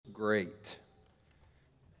great.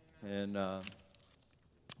 And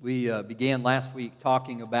we began last week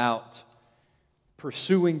talking about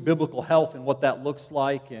pursuing biblical health and what that looks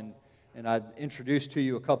like. And I introduced to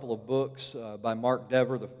you a couple of books by Mark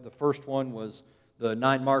Dever. The first one was The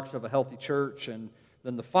 9 Marks of a Healthy Church. And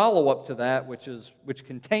then the follow-up to that, which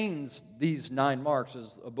contains these 9 marks,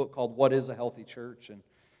 is a book called What is a Healthy Church?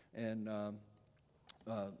 And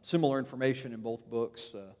similar information in both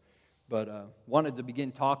books. But wanted to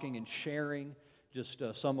begin talking and sharing just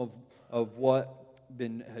some of what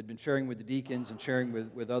had been sharing with the deacons and sharing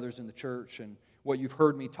with others in the church, and what you've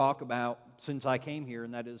heard me talk about since I came here,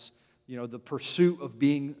 and that is, the pursuit of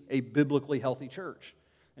being a biblically healthy church.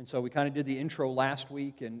 And so we kind of did the intro last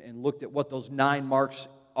week and looked at what those 9 marks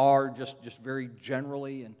are just very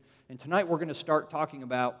generally. And tonight we're going to start talking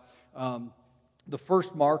about the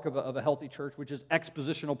first mark of a healthy church, which is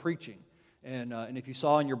expositional preaching. And if you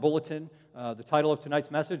saw in your bulletin, the title of tonight's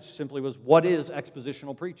message simply was, What is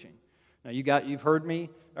expositional preaching? Now, you've heard me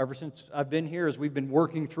ever since I've been here as we've been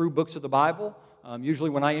working through books of the Bible. Usually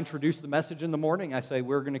when I introduce the message in the morning, I say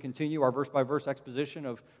we're going to continue our verse-by-verse exposition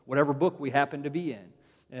of whatever book we happen to be in.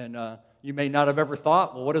 And you may not have ever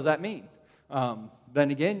thought, well, what does that mean? Then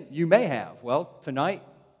again, you may have. Well, tonight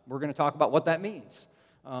we're going to talk about what that means.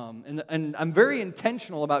 And I'm very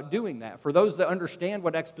intentional about doing that. For those that understand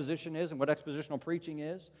what exposition is and what expositional preaching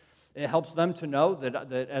is, it helps them to know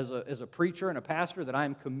that as a preacher and a pastor, that I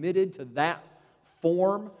am committed to that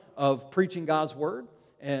form of preaching God's Word.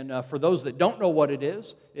 And for those that don't know what it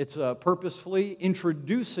is, it's purposefully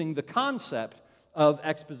introducing the concept of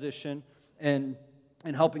exposition and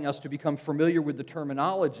helping us to become familiar with the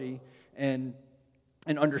terminology and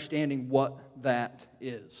understanding what that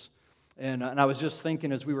is. And I was just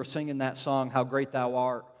thinking as we were singing that song, How Great Thou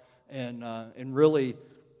Art, and really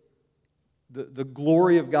the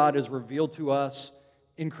glory of God is revealed to us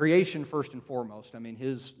in creation first and foremost. I mean,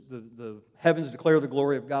 the heavens declare the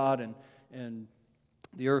glory of God, and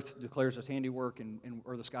the earth declares His handiwork,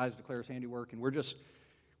 or the skies declare His handiwork, and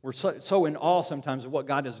we're so in awe sometimes of what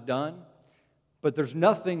God has done. But there's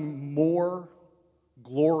nothing more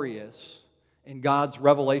glorious in God's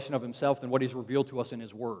revelation of Himself than what He's revealed to us in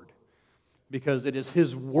His Word. Because it is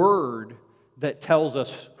His Word that tells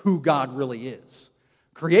us who God really is.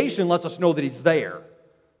 Creation lets us know that He's there,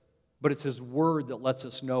 but it's His Word that lets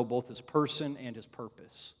us know both His person and His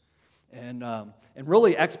purpose. And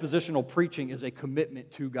really, expositional preaching is a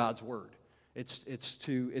commitment to God's Word. It's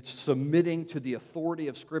submitting to the authority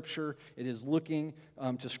of Scripture. It is looking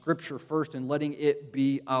to Scripture first and letting it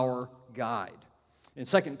be our guide. In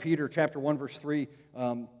 2 Peter chapter 1, verse 3,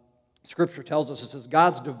 Scripture tells us, it says,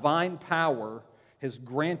 God's divine power has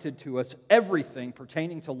granted to us everything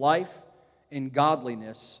pertaining to life and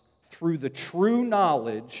godliness through the true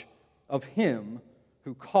knowledge of Him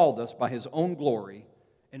who called us by His own glory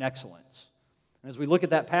and excellence. And as we look at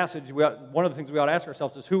that passage, one of the things we ought to ask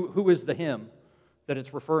ourselves is, who is the Him that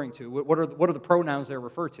it's referring to? What are the pronouns they're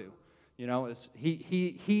referred to?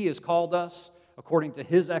 He has called us according to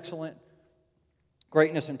His excellent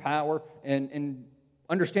greatness and power, and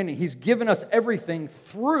understanding He's given us everything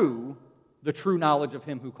through the true knowledge of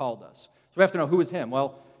Him who called us. So we have to know, who is Him?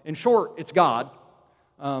 Well, in short, it's God.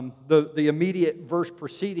 The immediate verse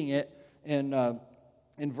preceding it in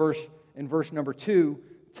verse number 2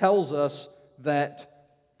 tells us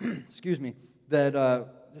that,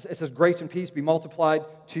 it says, grace and peace be multiplied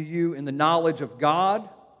to you in the knowledge of God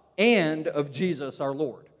and of Jesus our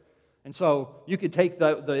Lord. And so you could take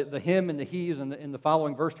the him and the he's in the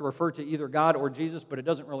following verse to refer to either God or Jesus, but it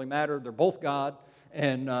doesn't really matter. They're both God.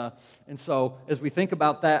 And so as we think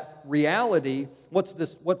about that reality,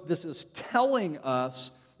 what this is telling us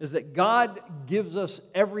is that God gives us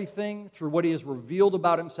everything through what He has revealed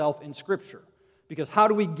about Himself in Scripture. Because how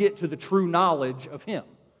do we get to the true knowledge of Him?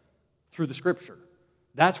 Through the Scripture.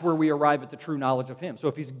 That's where we arrive at the true knowledge of Him. So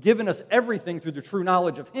if He's given us everything through the true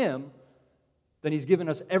knowledge of Him, then He's given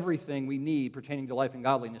us everything we need pertaining to life and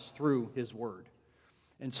godliness through His Word.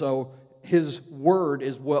 And so His Word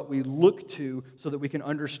is what we look to so that we can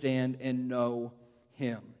understand and know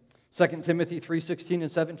Him. 2 Timothy 3:16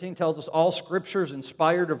 and 17 tells us, all Scripture is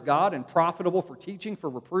inspired of God and profitable for teaching, for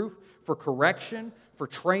reproof, for correction, for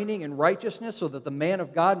training in righteousness, so that the man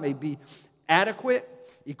of God may be adequate,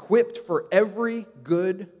 equipped for every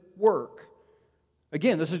good work.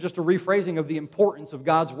 Again, this is just a rephrasing of the importance of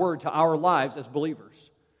God's Word to our lives as believers.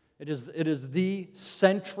 It is the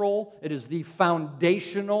central, it is the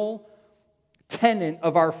foundational tenet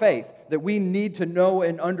of our faith, that we need to know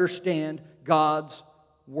and understand God's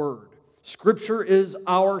Word. Scripture is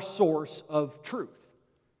our source of truth.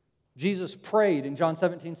 Jesus prayed in John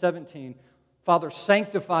 17:17, Father,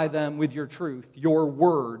 sanctify them with your truth. Your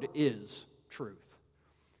word is truth.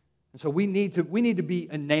 And so we need to be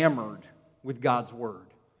enamored with God's word.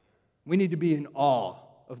 We need to be in awe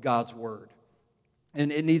of God's word.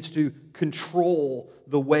 And it needs to control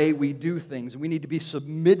the way we do things. We need to be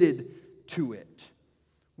submitted to it.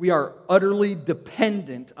 We are utterly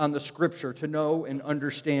dependent on the Scripture to know and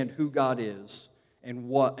understand who God is and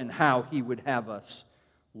what and how He would have us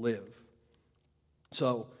live.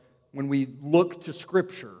 So, when we look to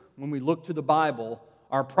Scripture, when we look to the Bible,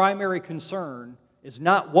 our primary concern is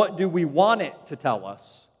not what do we want it to tell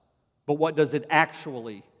us, but what does it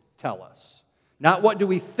actually tell us. Not what do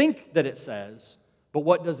we think that it says, but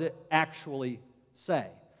what does it actually say.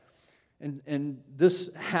 And this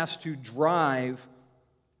has to drive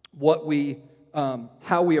what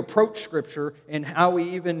how we approach Scripture and how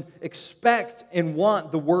we even expect and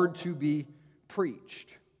want the Word to be preached.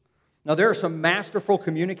 Now, there are some masterful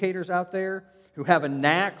communicators out there who have a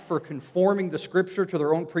knack for conforming the Scripture to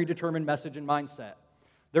their own predetermined message and mindset.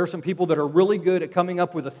 There are some people that are really good at coming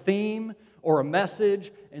up with a theme or a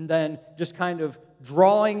message and then just kind of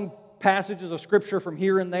drawing passages of Scripture from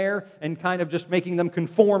here and there and kind of just making them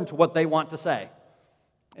conform to what they want to say.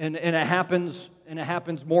 And it happens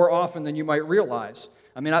more often than you might realize.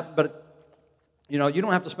 I mean, you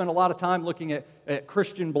don't have to spend a lot of time looking at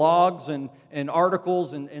Christian blogs and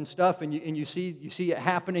articles and stuff, and you see it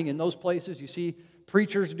happening in those places. You see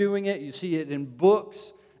preachers doing it. You see it in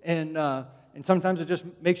books, and sometimes it just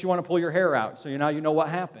makes you want to pull your hair out. So now you know what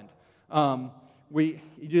happened.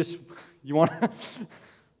 You want.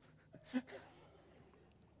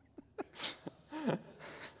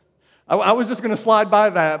 I was just going to slide by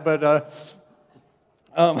that, but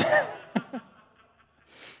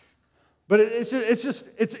but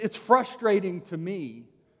it's frustrating to me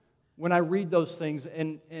when I read those things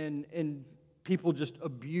and people just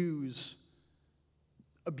abuse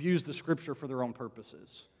the Scripture for their own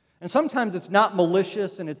purposes. And sometimes it's not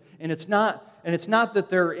malicious, and it's not that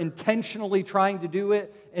they're intentionally trying to do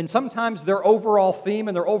it. And sometimes their overall theme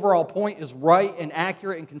and their overall point is right and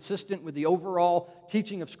accurate and consistent with the overall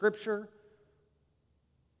teaching of Scripture.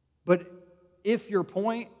 But if your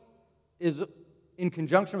point is in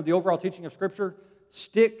conjunction with the overall teaching of Scripture,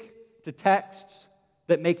 stick to texts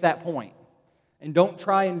that make that point. And don't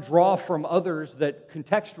try and draw from others that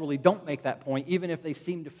contextually don't make that point, even if they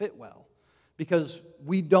seem to fit well. Because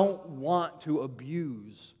we don't want to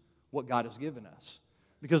abuse what God has given us.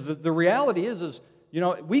 Because the reality is,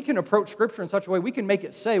 we can approach Scripture in such a way, we can make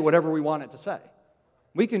it say whatever we want it to say.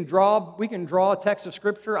 We can draw a text of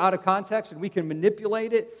Scripture out of context, and we can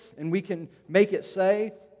manipulate it, and we can make it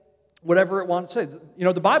say whatever it wants to say.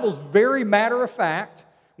 The Bible's very matter of fact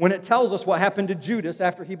when it tells us what happened to Judas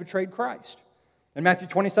after he betrayed Christ. In Matthew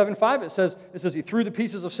 27:5, it says, he threw the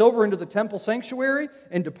pieces of silver into the temple sanctuary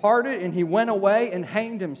and departed, and he went away and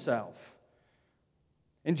hanged himself.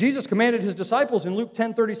 And Jesus commanded his disciples in Luke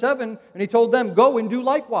 10:37, and he told them, go and do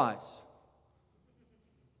likewise.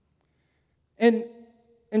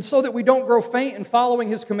 And so that we don't grow faint in following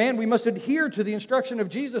his command, we must adhere to the instruction of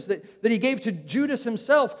Jesus that he gave to Judas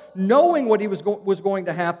himself, knowing what was going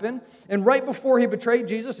to happen. And right before he betrayed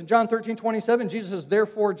Jesus, in John 13:27,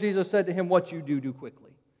 therefore Jesus said to him, what you do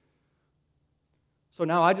quickly. So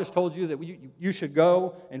now I just told you that you should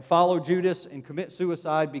go and follow Judas and commit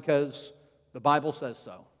suicide because the Bible says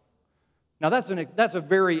so. Now that's a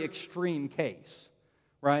very extreme case,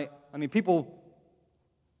 right? I mean,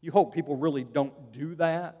 you hope people really don't do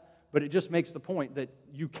that, but it just makes the point that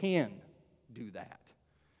you can do that.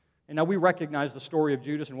 And now we recognize the story of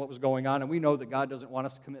Judas and what was going on, and we know that God doesn't want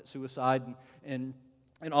us to commit suicide and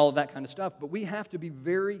all of that kind of stuff, but we have to be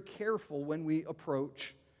very careful when we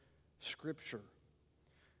approach Scripture.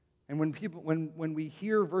 And when we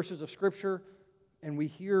hear verses of Scripture and we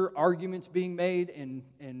hear arguments being made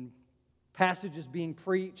and passages being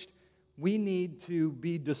preached, we need to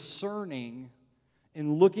be discerning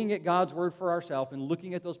in looking at God's Word for ourselves and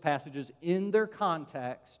looking at those passages in their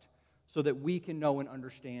context so that we can know and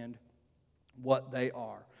understand what they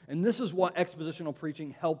are. And this is what expositional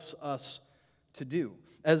preaching helps us to do.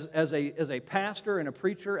 As a pastor and a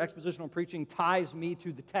preacher, expositional preaching ties me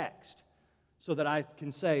to the text so that I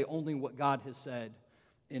can say only what God has said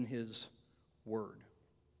in His Word.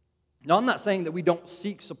 Now, I'm not saying that we don't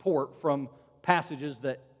seek support from passages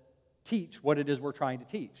that teach what it is we're trying to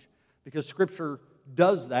teach, because Scripture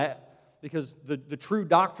does that, because the true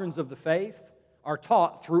doctrines of the faith are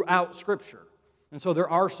taught throughout Scripture. And so there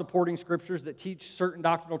are supporting Scriptures that teach certain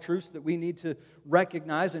doctrinal truths that we need to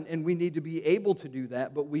recognize, and we need to be able to do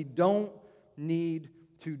that, but we don't need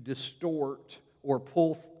to distort or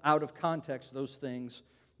pull out of context those things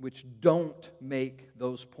which don't make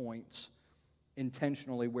those points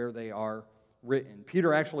intentionally where they are written.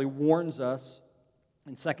 Peter actually warns us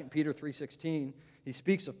in 2 Peter 3:16. He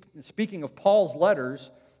speaking of Paul's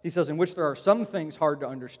letters, he says, in which there are some things hard to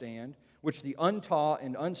understand, which the untaught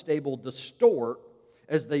and unstable distort,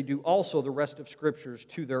 as they do also the rest of Scriptures,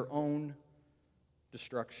 to their own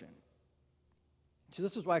destruction. See,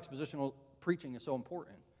 this is why expositional preaching is so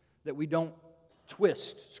important, that we don't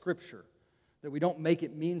twist Scripture, that we don't make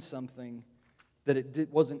it mean something that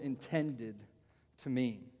it wasn't intended to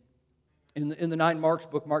mean. In the Nine Marks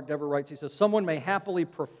book, Mark Dever writes, he says, someone may happily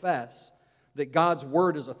profess that God's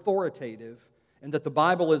Word is authoritative and that the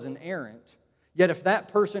Bible is inerrant, yet if that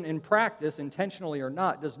person in practice, intentionally or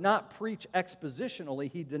not, does not preach expositionally,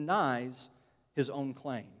 he denies his own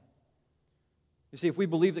claim. You see, if we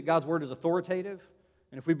believe that God's Word is authoritative,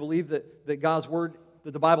 and if we believe that God's Word,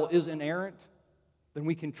 that the Bible is inerrant, then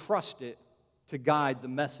we can trust it to guide the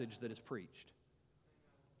message that is preached.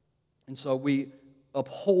 And so we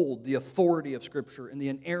uphold the authority of Scripture and the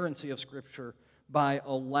inerrancy of Scripture by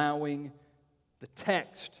allowing the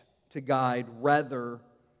text to guide rather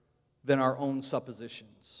than our own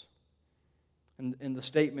suppositions. And the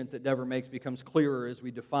statement that Dever makes becomes clearer as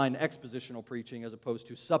we define expositional preaching as opposed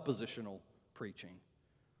to suppositional preaching,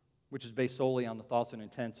 which is based solely on the thoughts and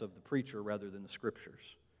intents of the preacher rather than the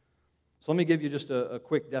Scriptures. So let me give you just a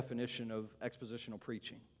quick definition of expositional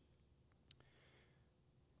preaching.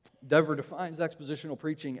 Dever defines expositional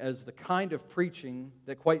preaching as the kind of preaching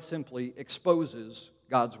that quite simply exposes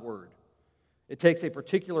God's Word. It takes a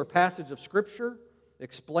particular passage of Scripture,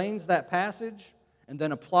 explains that passage, and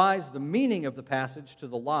then applies the meaning of the passage to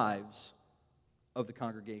the lives of the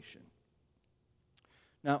congregation.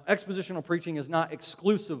 Now, expositional preaching is not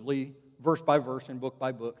exclusively verse by verse and book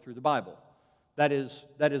by book through the Bible. That is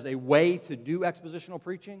a way to do expositional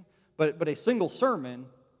preaching, but a single sermon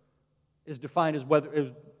is defined as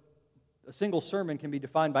whether a single sermon can be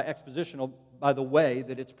defined by expositional by the way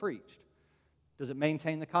that it's preached. Does it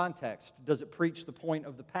maintain the context? Does it preach the point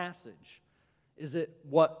of the passage? Is it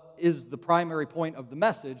what is the primary point of the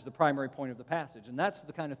message, the primary point of the passage? And that's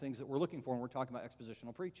the kind of things that we're looking for when we're talking about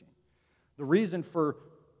expositional preaching. The reason for,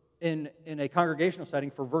 in a congregational setting,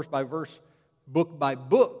 for verse by verse, book by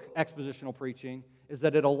book expositional preaching is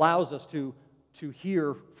that it allows us to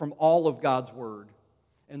hear from all of God's Word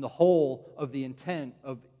and the whole of the intent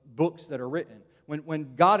of books that are written.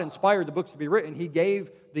 When God inspired the books to be written, He gave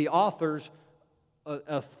the authors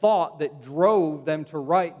a thought that drove them to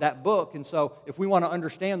write that book. And so if we want to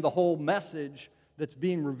understand the whole message that's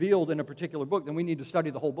being revealed in a particular book, then we need to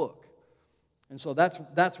study the whole book. And so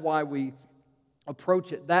that's why we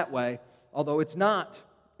approach it that way, although it's not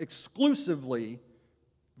exclusively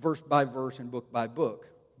verse by verse and book by book,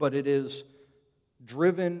 but it is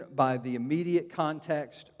driven by the immediate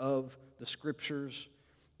context of the Scriptures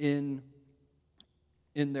in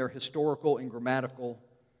their historical and grammatical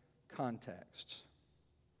contexts.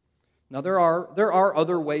 Now, there are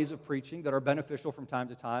other ways of preaching that are beneficial from time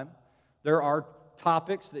to time. There are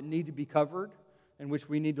topics that need to be covered in which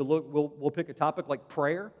we need to look. We'll pick a topic like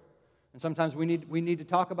prayer, and sometimes we need to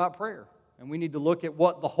talk about prayer, and we need to look at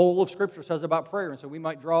what the whole of Scripture says about prayer. And so we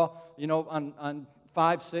might draw, on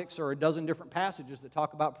 5, 6, or a dozen different passages that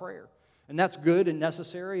talk about prayer, and that's good and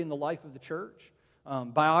necessary in the life of the church.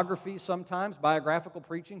 Biographies sometimes, biographical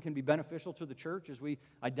preaching can be beneficial to the church as we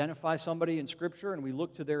identify somebody in Scripture and we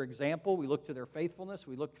look to their example, we look to their faithfulness,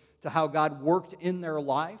 we look to how God worked in their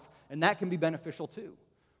life, and that can be beneficial too.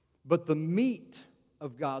 But the meat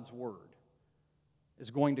of God's Word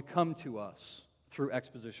is going to come to us through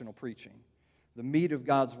expositional preaching. The meat of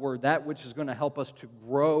God's Word, that which is going to help us to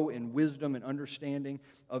grow in wisdom and understanding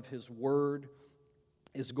of His Word,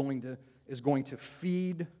 is going to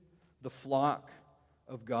feed the flock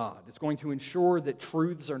of God. It's going to ensure that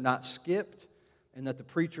truths are not skipped and that the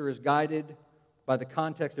preacher is guided by the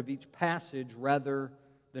context of each passage rather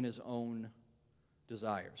than his own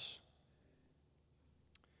desires.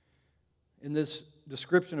 In this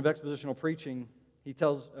description of expositional preaching,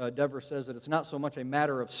 Dever says that it's not so much a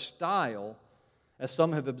matter of style, as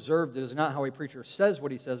some have observed. It is not how a preacher says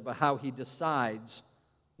what he says, but how he decides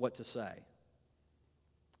what to say.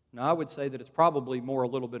 Now, I would say that it's probably more a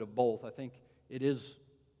little bit of both. I think it is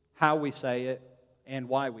how we say it and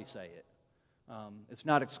why we say it. It's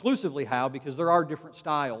not exclusively how, because there are different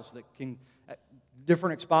styles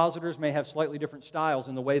different expositors may have slightly different styles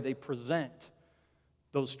in the way they present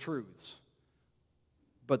those truths.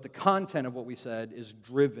 But the content of what we said is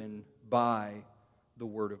driven by the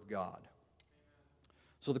Word of God.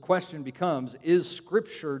 So the question becomes, is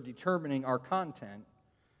Scripture determining our content,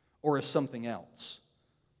 or is something else?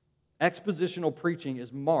 expositional preaching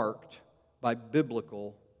is marked by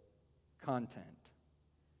biblical content.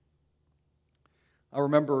 I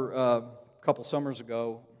remember a couple summers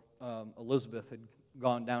ago, Elizabeth had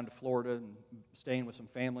gone down to Florida and staying with some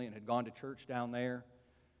family and had gone to church down there.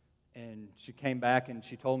 And she came back and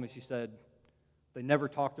she told me, she said, they never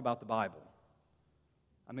talked about the Bible.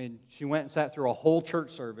 I mean, she went and sat through a whole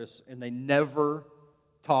church service and they never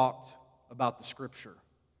talked about the Scripture.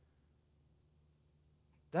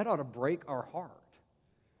 That ought to break our heart.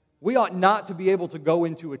 We ought not to be able to go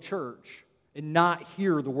into a church and not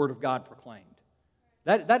hear the Word of God proclaimed.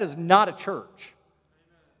 That is not a church.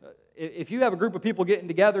 If you have a group of people getting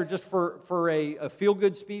together just for a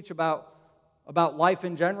feel-good speech about life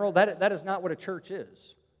in general, that is not what a church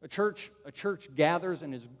is. A church gathers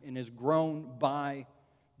and is grown by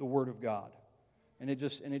the Word of God. And it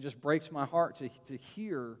just breaks my heart to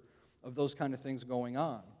hear of those kind of things going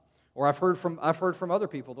on. Or I've heard from other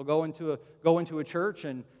people. They'll go into a church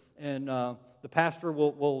and the pastor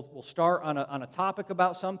will start on a topic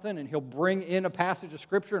about something, and he'll bring in a passage of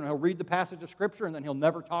Scripture, and he'll read the passage of Scripture, and then he'll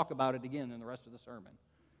never talk about it again in the rest of the sermon.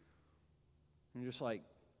 And you're just like,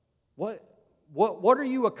 what are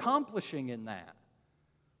you accomplishing in that?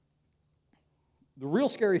 The real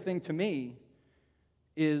scary thing to me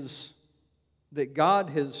is that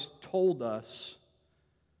God has told us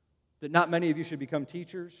that not many of you should become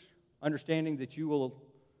teachers, understanding that you will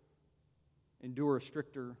endure a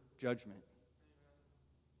stricter judgment.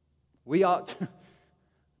 We ought to,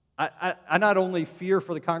 I not only fear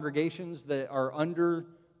for the congregations that are under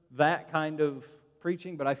that kind of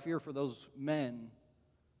preaching, but I fear for those men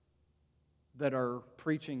that are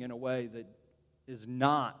preaching in a way that is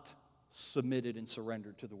not submitted and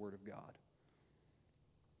surrendered to the Word of God.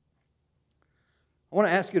 I want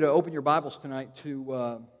to ask you to open your Bibles tonight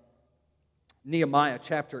to Nehemiah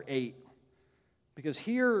chapter 8, because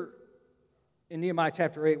here in Nehemiah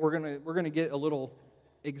chapter 8, we're going to get a little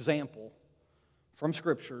example from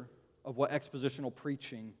Scripture of what expositional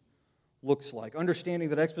preaching looks like. Understanding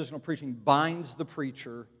that expositional preaching binds the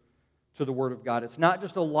preacher to the Word of God. It's not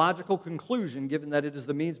just a logical conclusion, given that it is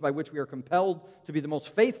the means by which we are compelled to be the most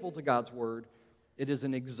faithful to God's Word. It is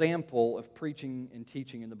an example of preaching and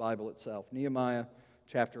teaching in the Bible itself. Nehemiah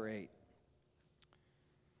chapter 8.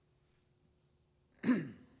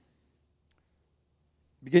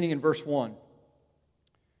 Beginning in verse 1. It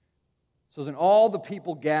says, and all the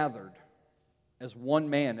people gathered as one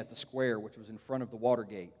man at the square which was in front of the water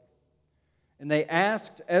gate. And they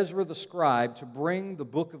asked Ezra the scribe to bring the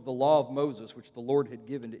book of the law of Moses, which the Lord had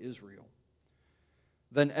given to Israel.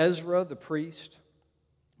 Then Ezra the priest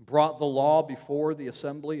brought the law before the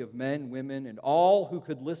assembly of men, women, and all who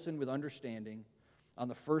could listen with understanding on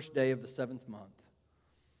the first day of the 7th month.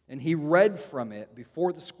 And he read from it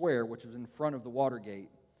before the square which was in front of the water gate,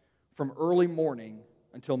 from early morning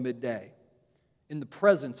until midday, in the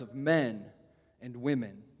presence of men and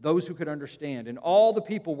women, those who could understand, and all the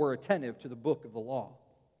people were attentive to the book of the law.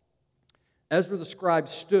 Ezra the scribe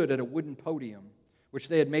stood at a wooden podium, which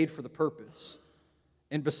they had made for the purpose,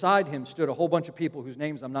 and beside him stood a whole bunch of people whose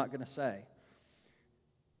names I'm not going to say,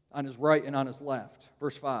 on his right and on his left.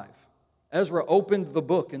 Verse 5. Ezra opened the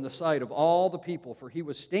book in the sight of all the people, for he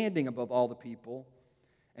was standing above all the people,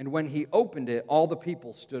 and when he opened it, all the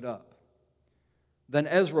people stood up. Then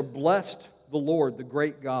Ezra blessed the Lord, the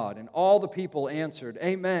great God, and all the people answered,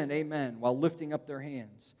 Amen, Amen, while lifting up their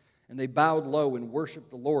hands. And they bowed low and worshiped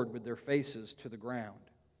the Lord with their faces to the ground.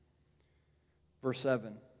 Verse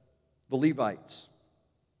 7, the Levites,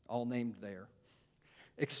 all named there,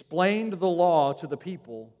 explained the law to the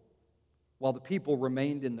people while the people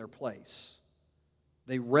remained in their place.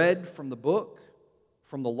 They read from the book,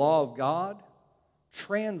 from the law of God,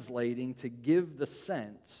 translating to give the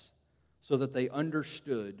sense so that they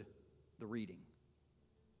understood the reading.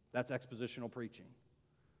 That's expositional preaching.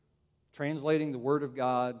 Translating the Word of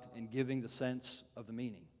God and giving the sense of the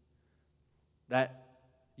meaning. That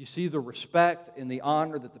you see the respect and the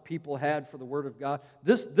honor that the people had for the Word of God.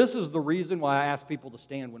 This is the reason why I ask people to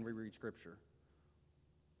stand when we read Scripture.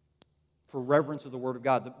 For reverence of the Word of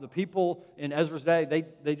God. The people in Ezra's day,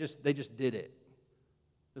 they just did it.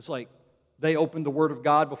 It's like they opened the Word of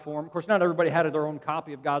God before them. Of course, not everybody had their own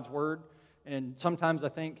copy of God's Word. And sometimes I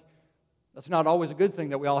think that's not always a good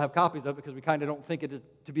thing that we all have copies of, because we kind of don't think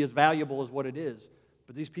it to be as valuable as what it is.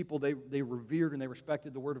 But these people, they revered and they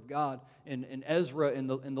respected the Word of God. And Ezra and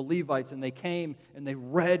the Levites, and they came and they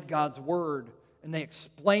read God's Word and they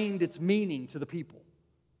explained its meaning to the people.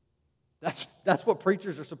 That's what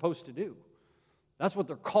preachers are supposed to do. That's what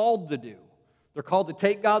they're called to do. They're called to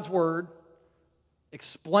take God's Word,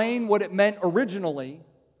 explain what it meant originally,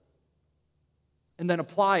 and then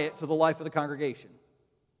apply it to the life of the congregation.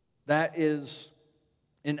 That is,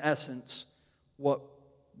 in essence, what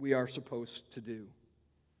we are supposed to do.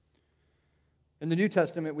 In the New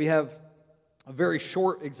Testament, we have a very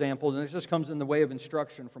short example, and this just comes in the way of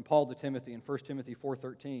instruction from Paul to Timothy in 1 Timothy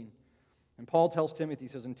 4:13. And Paul tells Timothy, he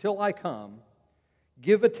says, "Until I come,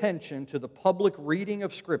 give attention to the public reading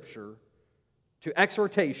of Scripture, to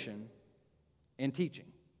exhortation and teaching."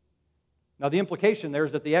 Now, the implication there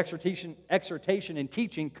is that the exhortation and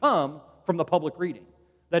teaching come from the public reading.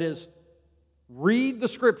 That is, read the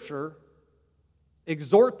Scripture,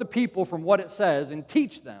 exhort the people from what it says, and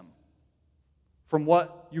teach them from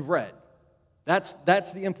what you've read. That's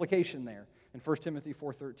the implication there in 1 Timothy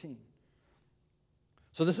 4:13.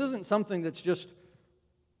 So this isn't something that's just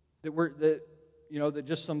that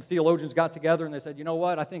just some theologians got together and they said, you know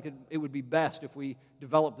what, I think it would be best if we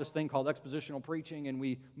developed this thing called expositional preaching and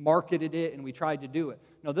we marketed it and we tried to do it.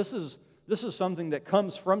 No, this is something that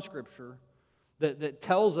comes from Scripture that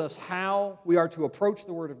tells us how we are to approach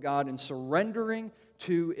the Word of God in surrendering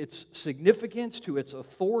to its significance, to its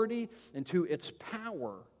authority, and to its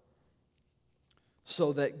power,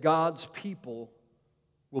 so that God's people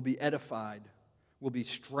will be edified, will be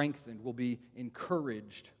strengthened, will be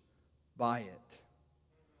encouraged by it.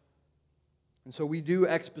 And so we do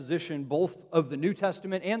exposition both of the New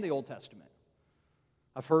Testament and the Old Testament.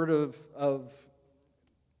 I've heard of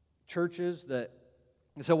churches that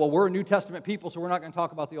they say, well, we're a New Testament people, so we're not going to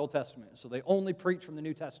talk about the Old Testament. So they only preach from the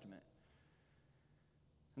New Testament.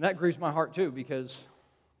 And that grieves my heart too, because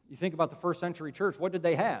you think about the first century church, what did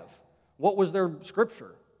they have? What was their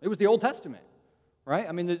scripture? It was the Old Testament, right?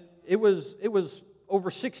 I mean, it was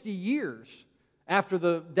over 60 years after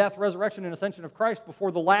the death, resurrection, and ascension of Christ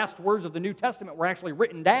before the last words of the New Testament were actually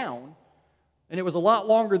written down. And it was a lot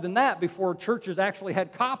longer than that before churches actually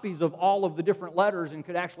had copies of all of the different letters and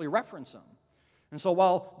could actually reference them. And so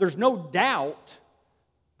while there's no doubt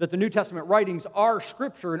that the New Testament writings are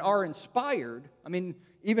Scripture and are inspired, I mean,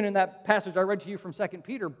 even in that passage I read to you from 2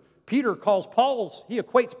 Peter, Peter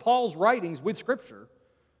equates Paul's writings with Scripture.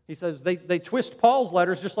 He says they twist Paul's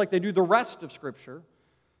letters just like they do the rest of Scripture,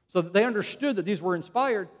 so that they understood that these were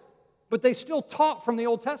inspired, but they still taught from the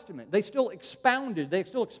Old Testament. They still expounded, they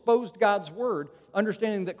still exposed God's Word,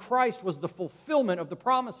 understanding that Christ was the fulfillment of the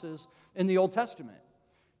promises in the Old Testament.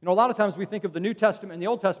 You know, a lot of times we think of the New Testament and the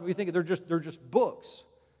Old Testament, we think they're just books,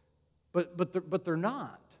 but they're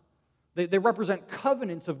not. They represent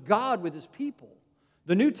covenants of God with His people.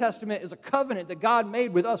 The New Testament is a covenant that God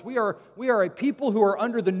made with us. We are a people who are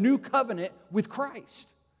under the new covenant with Christ.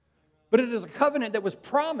 But it is a covenant that was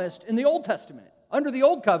promised in the Old Testament. Under the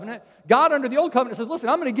Old Covenant, God under the Old Covenant says, listen,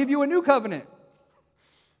 I'm going to give you a new covenant.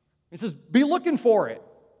 He says, be looking for it.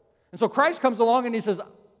 And so Christ comes along and He says,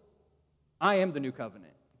 I am the new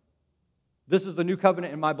covenant. This is the new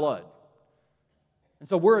covenant in my blood. And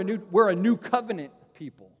so we're a new covenant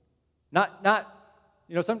people. Not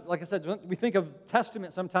like I said, we think of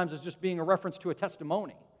Testament sometimes as just being a reference to a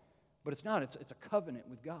testimony. But it's not. It's a covenant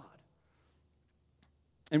with God.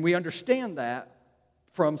 And we understand that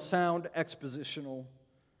from sound expositional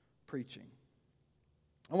preaching.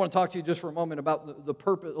 I want to talk to you just for a moment about the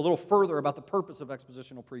purpose, a little further about the purpose of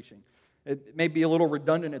expositional preaching. It may be a little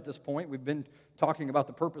redundant at this point. We've been talking about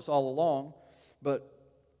the purpose all along, but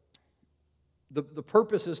the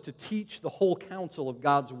purpose is to teach the whole counsel of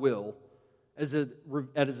God's will as it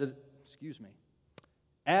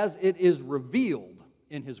is revealed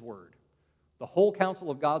in His Word. The whole counsel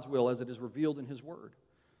of God's will as it is revealed in His Word.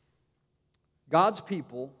 God's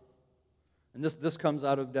people, and this comes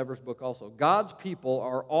out of Dever's book also, God's people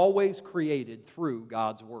are always created through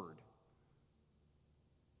God's Word.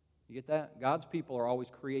 You get that? God's people are always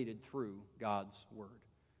created through God's Word.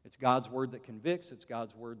 It's God's Word that convicts, it's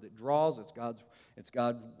God's Word that draws, it's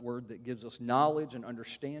God's Word that gives us knowledge and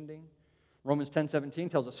understanding. Romans 10:17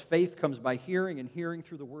 tells us faith comes by hearing, and hearing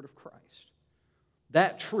through the Word of Christ.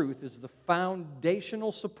 That truth is the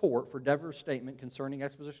foundational support for Dever's statement concerning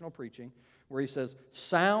expositional preaching, where he says,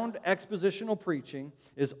 sound expositional preaching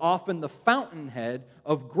is often the fountainhead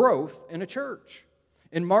of growth in a church.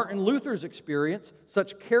 In Martin Luther's experience,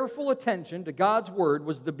 such careful attention to God's Word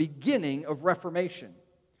was the beginning of Reformation.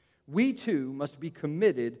 We too must be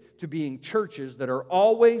committed to being churches that are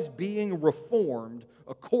always being reformed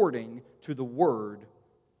according to the Word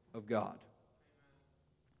of God.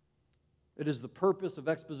 It is the purpose of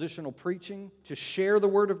expositional preaching to share the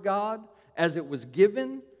Word of God as it was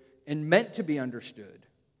given and meant to be understood.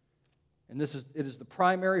 And it is the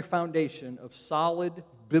primary foundation of solid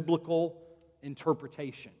biblical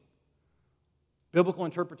interpretation. Biblical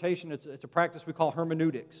interpretation, it's a practice we call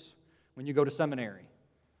hermeneutics when you go to seminary.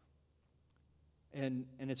 And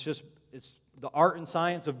it's the art and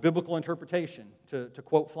science of biblical interpretation, to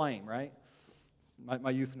quote Flame, right?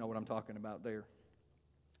 My youth know what I'm talking about there.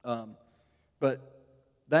 But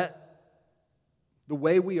the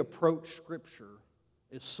way we approach Scripture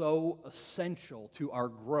is so essential to our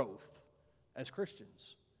growth as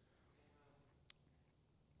Christians.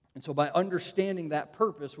 And so by understanding that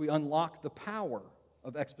purpose, we unlock the power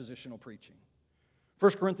of expositional preaching.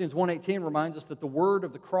 1 Corinthians 1:18 reminds us that the word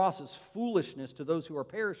of the cross is foolishness to those who are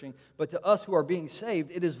perishing, but to us who are being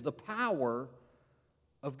saved, it is the power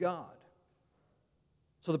of God.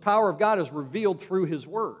 So the power of God is revealed through His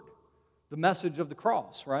word, the message of the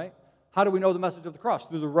cross, right? How do we know the message of the cross?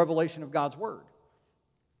 Through the revelation of God's word.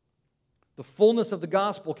 The fullness of the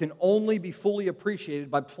gospel can only be fully appreciated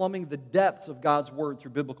by plumbing the depths of God's word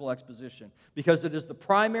through biblical exposition, because it is the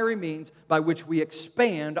primary means by which we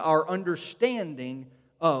expand our understanding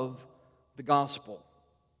of the gospel.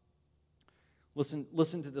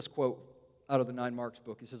 Listen to this quote out of the 9 Marks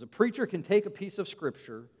book. He says, "A preacher can take a piece of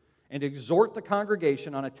Scripture and exhort the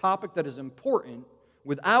congregation on a topic that is important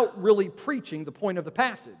without really preaching the point of the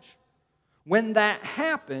passage. When that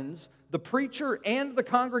happens, the preacher and the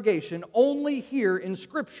congregation only hear in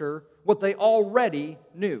Scripture what they already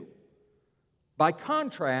knew. By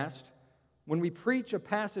contrast, when we preach a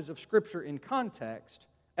passage of Scripture in context,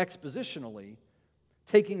 expositionally,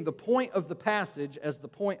 taking the point of the passage as the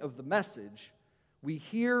point of the message, we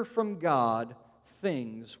hear from God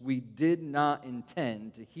things we did not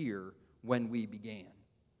intend to hear when we began."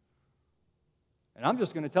 And I'm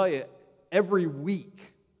just going to tell you, every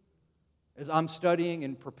week, as I'm studying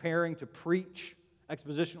and preparing to preach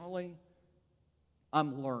expositionally,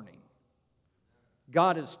 I'm learning.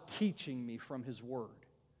 God is teaching me from His Word.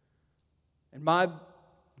 And my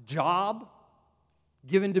job,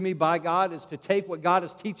 given to me by God, is to take what God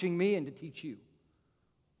is teaching me and to teach you.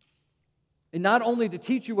 And not only to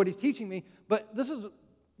teach you what He's teaching me, but this is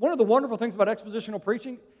one of the wonderful things about expositional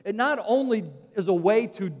preaching. It not only is a way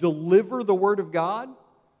to deliver the Word of God,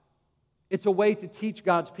 it's a way to teach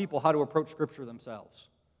God's people how to approach Scripture themselves.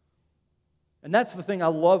 And that's the thing I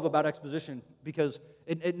love about exposition, because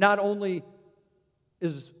it not only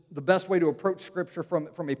is the best way to approach Scripture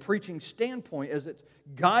from a preaching standpoint, as it's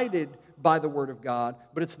guided by the Word of God,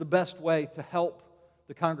 but it's the best way to help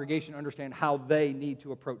the congregation understand how they need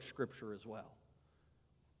to approach Scripture as well.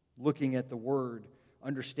 Looking at the Word,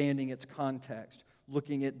 understanding its context,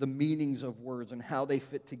 looking at the meanings of words and how they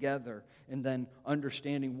fit together, and then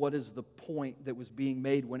understanding what is the point that was being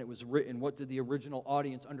made when it was written, what did the original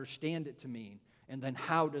audience understand it to mean, and then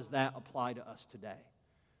how does that apply to us today.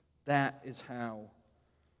 That is how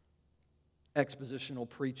expositional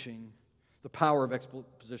preaching, the power of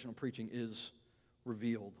expositional preaching is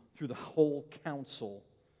revealed, through the whole counsel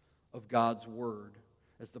of God's Word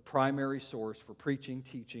as the primary source for preaching,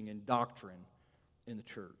 teaching, and doctrine in the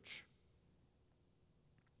church.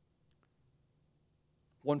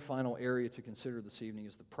 One final area to consider this evening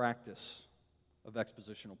is the practice of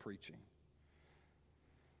expositional preaching.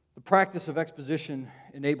 The practice of exposition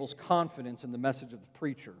enables confidence in the message of the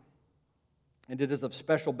preacher, and it is of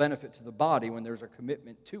special benefit to the body when there's a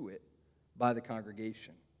commitment to it by the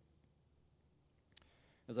congregation.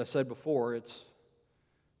 As I said before, it's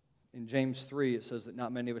in James 3, it says that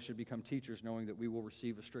not many of us should become teachers, knowing that we will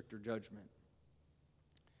receive a stricter judgment.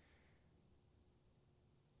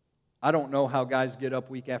 I don't know how guys get up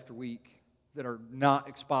week after week that are not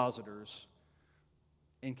expositors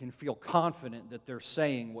and can feel confident that they're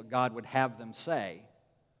saying what God would have them say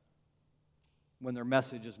when their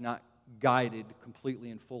message is not guided completely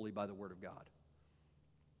and fully by the Word of God.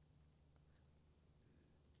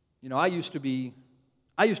 You know, I used to be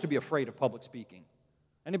afraid of public speaking.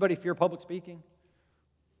 Anybody fear public speaking?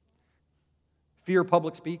 Fear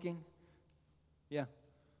public speaking? Yeah.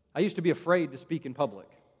 I used to be afraid to speak in public.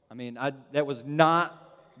 I mean, that was not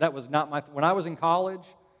my... When I was in college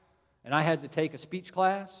and I had to take a speech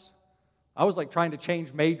class, I was like trying to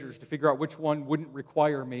change majors to figure out which one wouldn't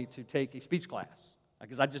require me to take a speech class,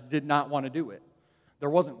 because I just did not want to do it. There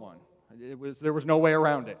wasn't one. There was no way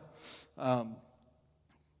around it.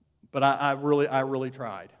 But I really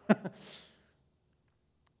tried.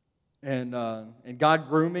 And God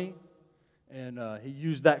grew me, and He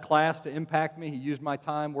used that class to impact me. He used my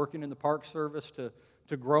time working in the Park Service to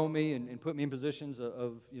grow me and put me in positions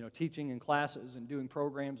of teaching in classes and doing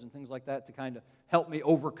programs and things like that to kind of help me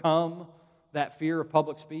overcome that fear of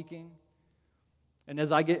public speaking. And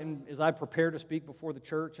as I prepare to speak before the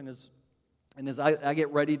church, and as I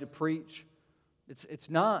get ready to preach, it's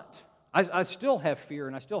not. I still have fear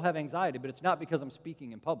and I still have anxiety, but it's not because I'm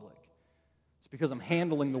speaking in public. It's because I'm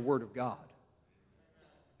handling the Word of God.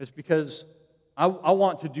 It's because I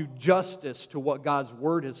want to do justice to what God's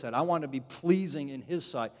Word has said. I want to be pleasing in His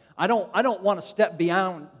sight. I don't want to step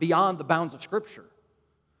beyond the bounds of Scripture.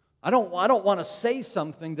 I don't want to say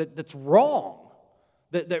something that's wrong,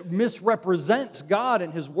 that misrepresents God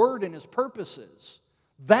and His Word and His purposes.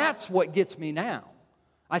 That's what gets me now.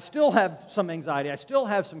 I still have some anxiety. I still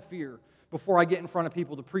have some fear before I get in front of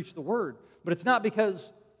people to preach the Word. But it's not because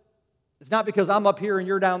I'm up here and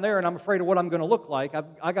you're down there and I'm afraid of what I'm going to look like.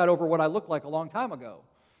 I got over what I looked like a long time ago.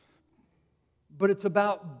 But it's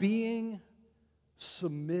about being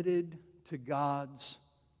submitted to God's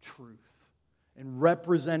truth and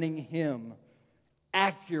representing Him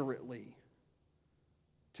accurately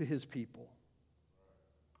to His people.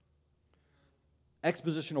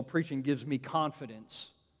 Expositional preaching gives me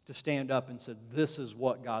confidence to stand up and say, this is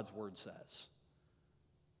what God's Word says.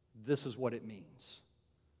 This is what it means.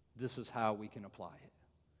 This is how we can apply it.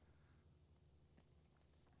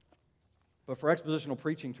 But for expositional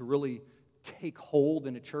preaching to really take hold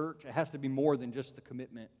in a church, it has to be more than just the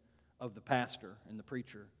commitment of the pastor and the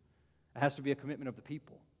preacher. It has to be a commitment of the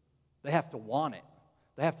people. They have to want it.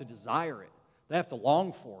 They have to desire it. They have to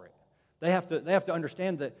long for it. They have to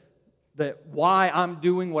understand that why I'm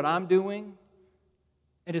doing what I'm doing.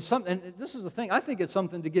 And it's something. And this is the thing. I think it's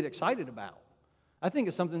something to get excited about. I think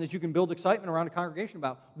it's something that you can build excitement around a congregation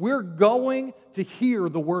about. We're going to hear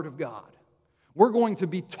the Word of God. We're going to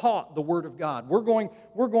be taught the Word of God. We're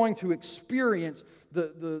going to experience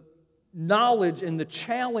the knowledge and the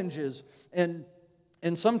challenges and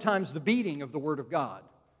sometimes the beating of the Word of God.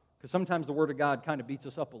 Because sometimes the Word of God kind of beats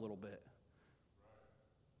us up a little bit.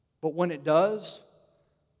 But when it does,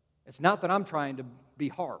 it's not that I'm trying to be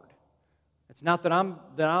hard. It's not that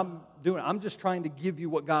I'm doing it. I'm just trying to give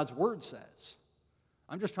you what God's Word says.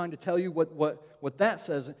 I'm just trying to tell you what that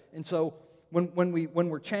says. And so when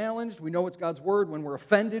we're challenged, we know it's God's Word. When we're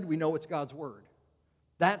offended, we know it's God's Word.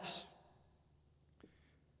 But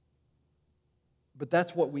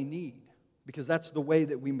that's what we need, because that's the way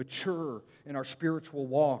that we mature in our spiritual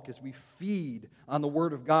walk, as we feed on the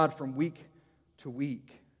Word of God from week to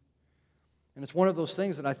week. And it's one of those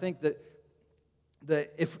things that I think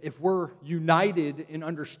that if we're united in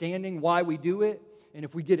understanding why we do it, and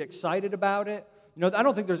if we get excited about it, I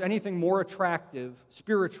don't think there's anything more attractive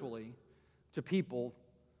spiritually to people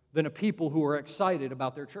than a people who are excited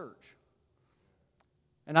about their church.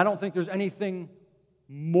 And I don't think there's anything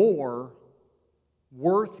more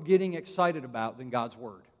worth getting excited about than God's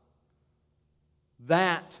Word.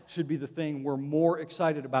 That should be the thing we're more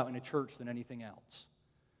excited about in a church than anything else.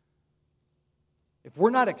 If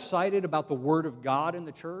we're not excited about the Word of God in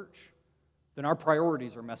the church, then our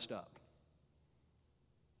priorities are messed up.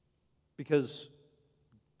 Because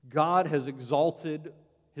God has exalted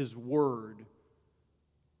His Word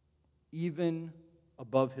even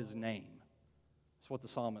above His name. That's what the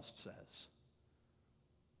psalmist says.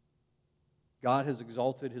 God has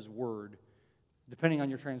exalted His Word. Depending on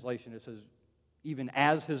your translation, it says even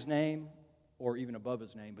as His name or even above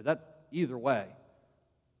His name. But either way,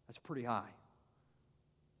 that's pretty high.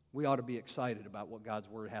 We ought to be excited about what God's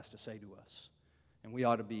Word has to say to us. And we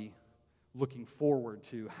ought to be looking forward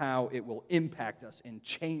to how it will impact us and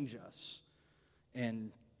change us.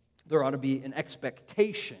 And there ought to be an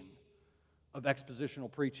expectation of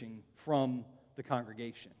expositional preaching from the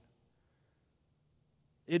congregation.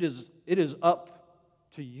 It is up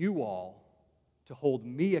to you all to hold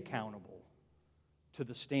me accountable to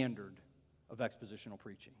the standard of expositional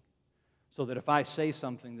preaching. So that if I say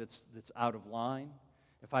something that's out of line,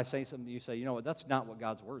 if I say something you say, you know what, that's not what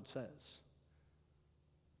God's Word says.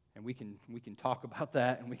 And we can talk about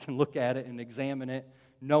that, and we can look at it and examine it,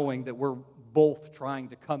 knowing that we're both trying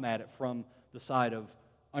to come at it from the side of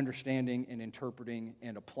understanding and interpreting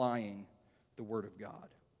and applying the Word of God.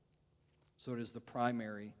 So it is the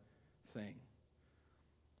primary thing.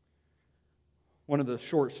 One of the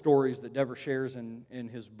short stories that Dever shares in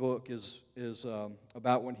his book is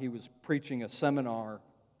about when he was preaching a seminar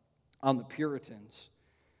on the Puritans.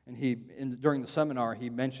 And during the seminar, he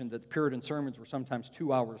mentioned that the Puritan sermons were sometimes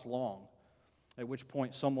 2 hours long, at which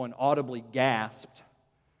point someone audibly gasped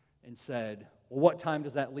and said, well, what time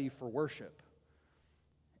does that leave for worship?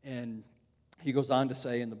 And he goes on to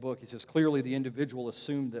say in the book, he says, clearly the individual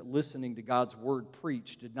assumed that listening to God's Word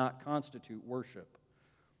preached did not constitute worship.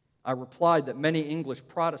 I replied that many English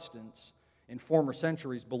Protestants in former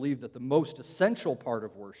centuries believed that the most essential part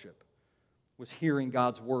of worship was hearing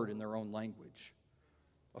God's Word in their own language,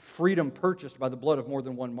 a freedom purchased by the blood of more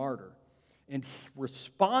than one martyr, and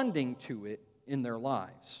responding to it in their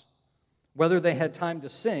lives. Whether they had time to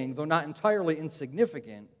sing, though not entirely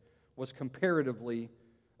insignificant, was comparatively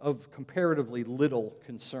little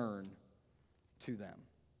concern to them.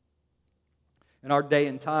 In our day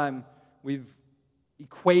and time, we've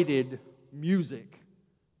equated music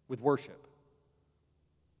with worship.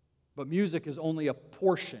 But music is only a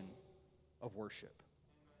portion of worship.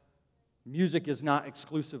 Music is not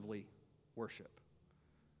exclusively worship.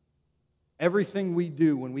 Everything we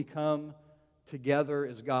do when we come together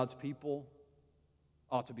as God's people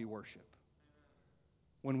ought to be worship.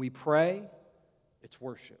 When we pray, it's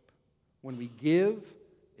worship. When we give,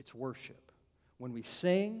 it's worship. When we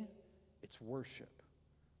sing, it's worship.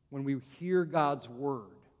 When we hear God's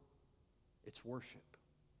word, it's worship.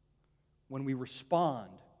 When we respond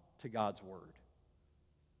to God's word,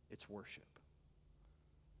 it's worship.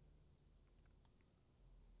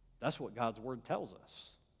 That's what God's word tells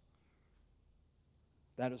us.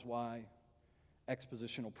 That is why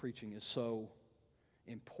expositional preaching is so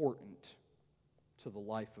important to the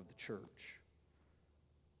life of the church,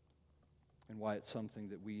 and why it's something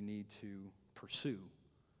that we need to pursue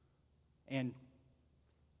and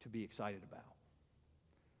to be excited about.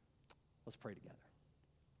 Let's pray together.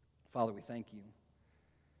 Father, we thank you.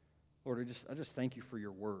 Lord, I just thank you for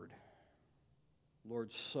your word.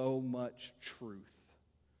 Lord, so much truth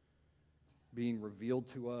being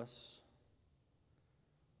revealed to us.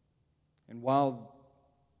 And while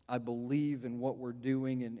I believe in what we're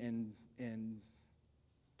doing and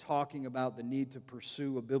talking about the need to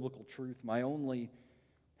pursue a biblical truth, my only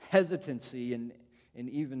hesitancy in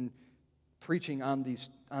even preaching on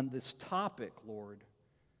this topic, Lord,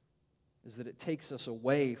 is that it takes us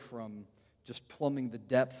away from just plumbing the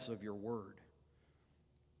depths of your word.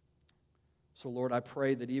 So, Lord, I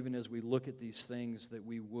pray that even as we look at these things, that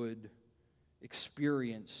we would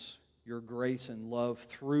experience your grace and love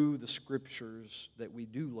through the scriptures that we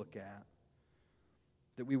do look at,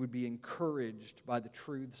 that we would be encouraged by the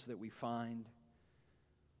truths that we find,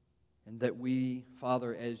 and that we,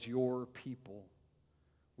 Father, as your people,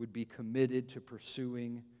 would be committed to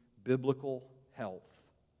pursuing biblical health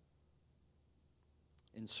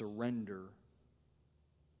and surrender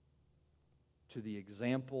to the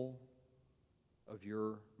example of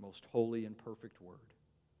your most holy and perfect word.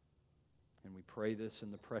 And we pray this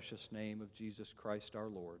in the precious name of Jesus Christ our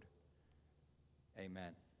Lord.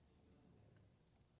 Amen.